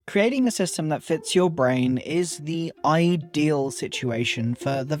Creating a system that fits your brain is the ideal situation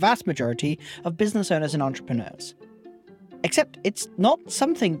for the vast majority of business owners and entrepreneurs. Except it's not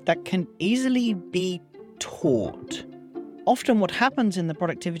something that can easily be taught. Often what happens in the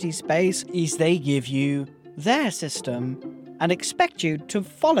productivity space is they give you their system and expect you to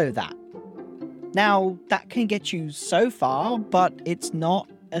follow that. Now, that can get you so far, but it's not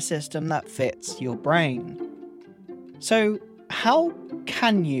a system that fits your brain. So, how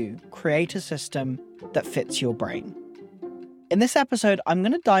can you create a system that fits your brain? In this episode, I'm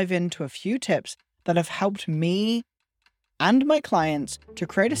going to dive into a few tips that have helped me and my clients to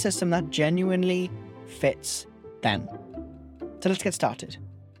create a system that genuinely fits them. So let's get started.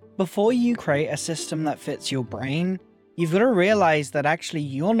 Before you create a system that fits your brain, you've got to realize that actually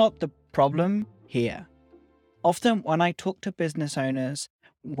you're not the problem here. Often when I talk to business owners,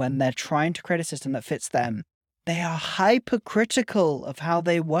 when they're trying to create a system that fits them, they are hypercritical of how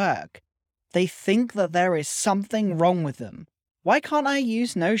they work. They think that there is something wrong with them. Why can't I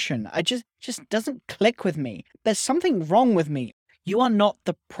use Notion? I just doesn't click with me. There's something wrong with me. You are not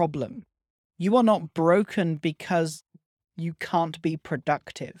the problem. You are not broken because you can't be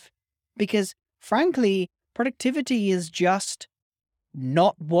productive. Because frankly, productivity is just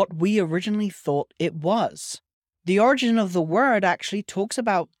not what we originally thought it was. The origin of the word actually talks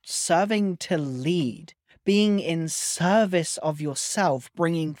about serving to lead, being in service of yourself,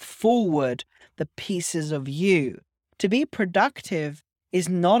 bringing forward the pieces of you. To be productive is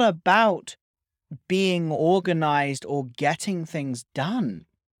not about being organized or getting things done.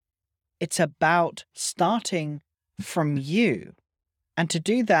 It's about starting from you. And to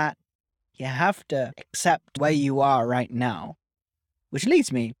do that, you have to accept where you are right now. Which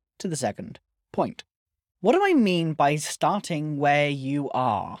leads me to the second point. What do I mean by starting where you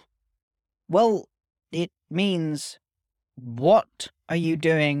are? Well, it means, what are you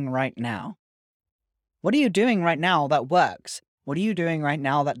doing right now? What are you doing right now that works? What are you doing right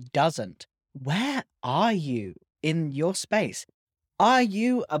now that doesn't? Where are you in your space? Are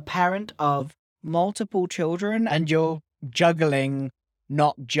you a parent of multiple children and you're juggling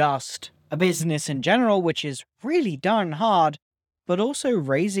not just a business in general, which is really darn hard, but also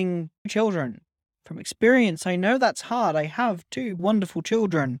raising children? From experience, I know that's hard. I have 2 wonderful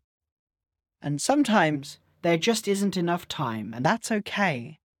children. And sometimes there just isn't enough time, and that's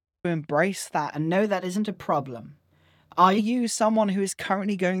okay. Embrace that and know that isn't a problem. Are you someone who is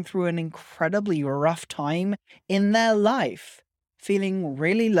currently going through an incredibly rough time in their life, feeling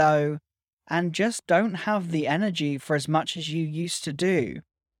really low, and just don't have the energy for as much as you used to do?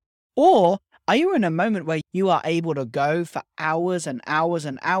 Or are you in a moment where you are able to go for hours and hours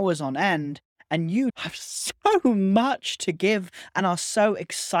and hours on end, and you have so much to give and are so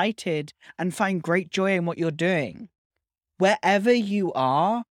excited and find great joy in what you're doing? Wherever you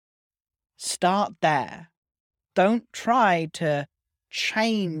are, start there. Don't try to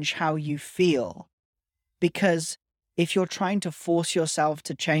change how you feel, because if you're trying to force yourself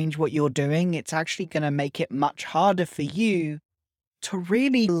to change what you're doing, it's actually going to make it much harder for you to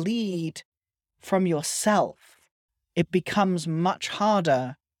really lead from yourself. It becomes much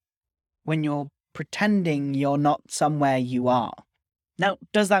harder when you're pretending you're not somewhere you are. Now,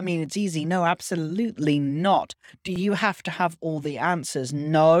 does that mean it's easy? No, absolutely not. Do you have to have all the answers?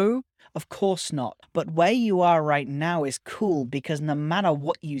 No, of course not. But where you are right now is cool, because no matter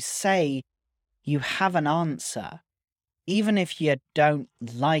what you say, you have an answer, even if you don't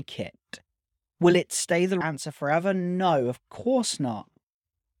like it. Will it stay the answer forever? No, of course not.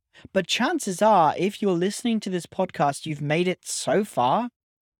 But chances are, if you're listening to this podcast, you've made it so far.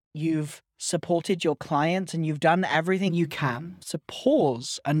 You've supported your clients and you've done everything you can. So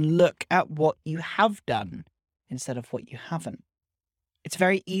pause and look at what you have done instead of what you haven't. It's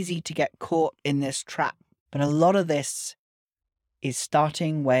very easy to get caught in this trap, but a lot of this is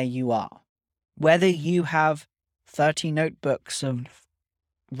starting where you are. Whether you have 30 notebooks of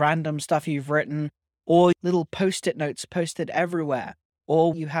random stuff you've written, or little post-it notes posted everywhere,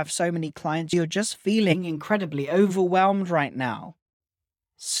 or you have so many clients, you're just feeling incredibly overwhelmed right now.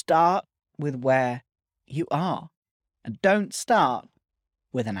 Start with where you are, and don't start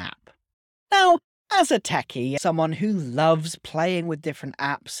with an app. Now, as a techie, someone who loves playing with different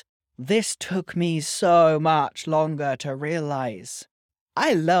apps, this took me so much longer to realize.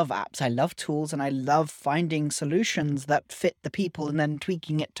 I love apps, I love tools, and I love finding solutions that fit the people and then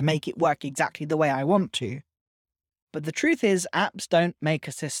tweaking it to make it work exactly the way I want to. But the truth is, apps don't make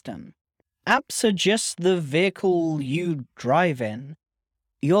a system. Apps are just the vehicle you drive in.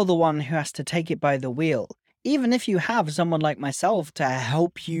 You're the one who has to take it by the wheel. Even if you have someone like myself to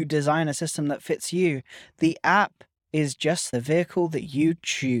help you design a system that fits you, the app is just the vehicle that you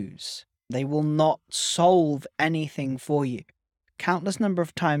choose. They will not solve anything for you. Countless number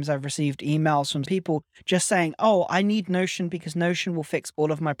of times I've received emails from people just saying, oh, I need Notion because Notion will fix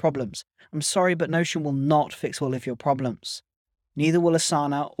all of my problems. I'm sorry, but Notion will not fix all of your problems. Neither will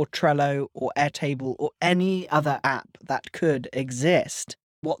Asana or Trello or Airtable or any other app that could exist.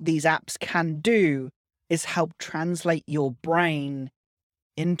 What these apps can do is help translate your brain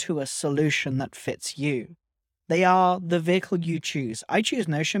into a solution that fits you. They are the vehicle you choose. I choose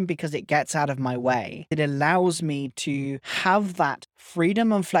Notion because it gets out of my way. It allows me to have that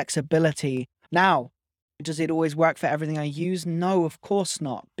freedom and flexibility. Now, does it always work for everything I use? No, of course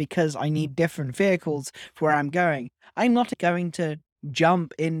not, because I need different vehicles for where I'm going. I'm not going to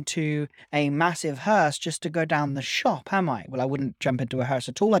jump into a massive hearse just to go down the shop, am I? Well, I wouldn't jump into a hearse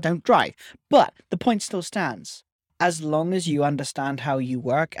at all. I don't drive. But the point still stands. As long as you understand how you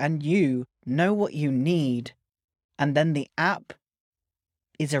work and you know what you need, and then the app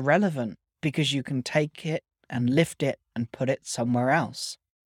is irrelevant because you can take it and lift it and put it somewhere else.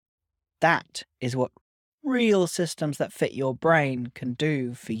 That is what real systems that fit your brain can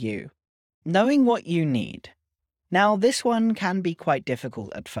do for you. Knowing what you need. Now, this one can be quite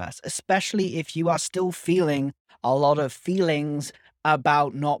difficult at first, especially if you are still feeling a lot of feelings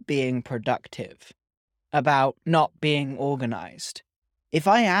about not being productive, about not being organized. If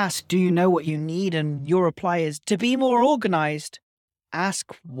I ask, do you know what you need? And your reply is to be more organized,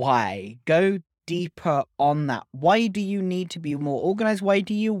 ask why. Go deeper on that. Why do you need to be more organized? Why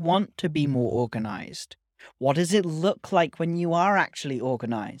do you want to be more organized? What does it look like when you are actually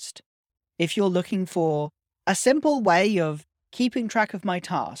organized? If you're looking for a simple way of keeping track of my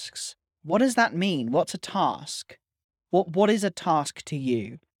tasks, what does that mean? What's a task? What is a task to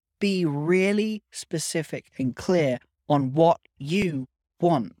you? Be really specific and clear on what you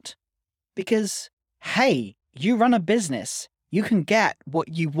want. Because, hey, you run a business. You can get what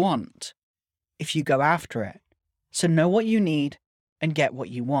you want if you go after it. So know what you need and get what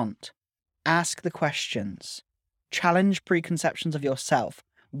you want. Ask the questions. Challenge preconceptions of yourself.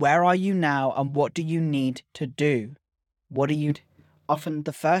 Where are you now and what do you need to do? Often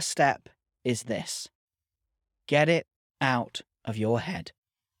the first step is this. Get it out of your head.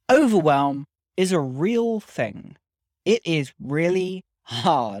 Overwhelm is a real thing. It is really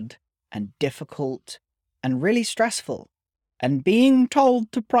hard and difficult and really stressful. And being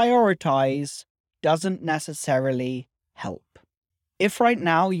told to prioritize doesn't necessarily help. If right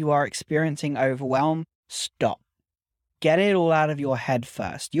now you are experiencing overwhelm, stop. Get it all out of your head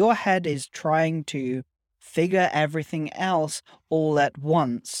first. Your head is trying to figure everything else all at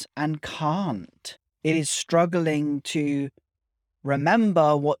once and can't. It is struggling to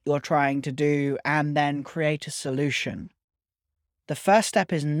remember what you're trying to do and then create a solution. The first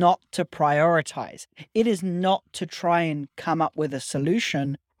step is not to prioritize. It is not to try and come up with a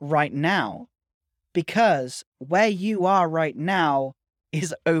solution right now, because where you are right now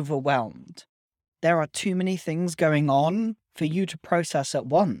is overwhelmed. There are too many things going on for you to process at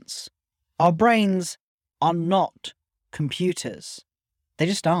once. Our brains are not computers. They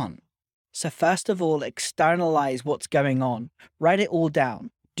just aren't. So first of all, externalize what's going on. Write it all down.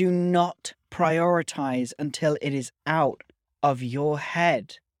 Do not prioritize until it is out of your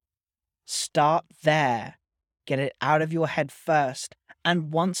head. Start there. Get it out of your head first.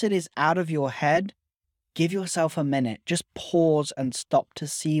 And once it is out of your head, give yourself a minute. Just pause and stop to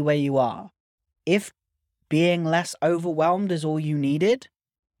see where you are. If being less overwhelmed is all you needed,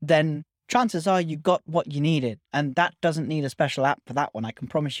 then chances are you got what you needed. And that doesn't need a special app for that one, I can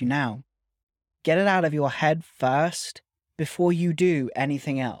promise you now. Get it out of your head first before you do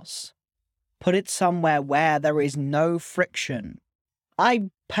anything else. Put it somewhere where there is no friction. I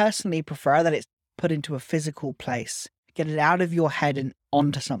personally prefer that it's put into a physical place. Get it out of your head and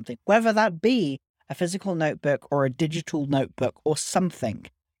onto something, whether that be a physical notebook or a digital notebook or something.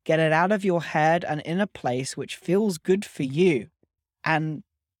 Get it out of your head and in a place which feels good for you and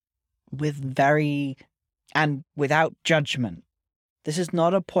without judgment. This is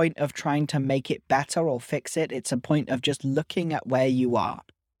not a point of trying to make it better or fix it. It's a point of just looking at where you are.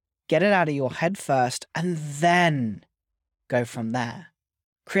 Get it out of your head first and then go from there.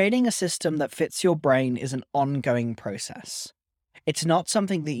 Creating a system that fits your brain is an ongoing process. It's not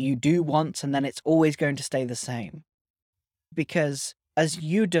something that you do once and then it's always going to stay the same. Because as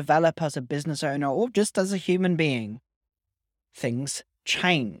you develop as a business owner or just as a human being, things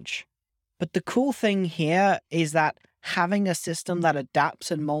change. But the cool thing here is that having a system that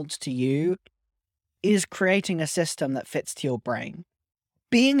adapts and molds to you is creating a system that fits to your brain.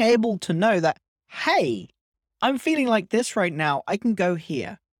 Being able to know that, hey, I'm feeling like this right now, I can go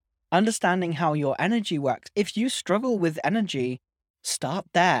here. Understanding how your energy works. If you struggle with energy, start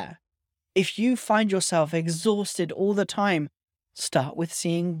there. If you find yourself exhausted all the time, start with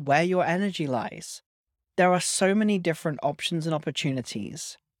seeing where your energy lies. There are so many different options and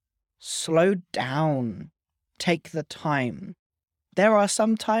opportunities. Slow down. Take the time. There are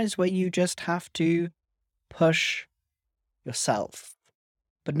some times where you just have to push yourself,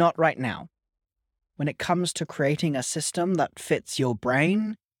 but not right now. When it comes to creating a system that fits your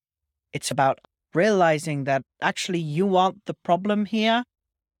brain, it's about realizing that actually you aren't the problem here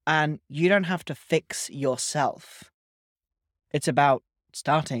and you don't have to fix yourself. It's about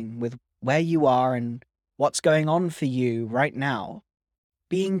starting with where you are and what's going on for you right now.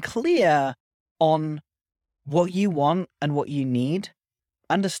 Being clear on what you want and what you need.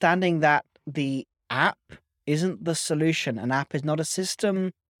 Understanding that the app isn't the solution. An app is not a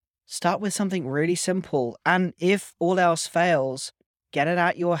system. Start with something really simple. And if all else fails, get it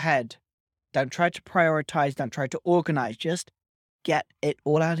out your head. Don't try to prioritize. Don't try to organize. Just get it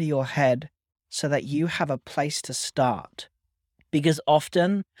all out of your head so that you have a place to start. Because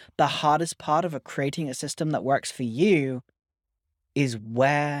often the hardest part of creating a system that works for you is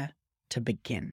where to begin.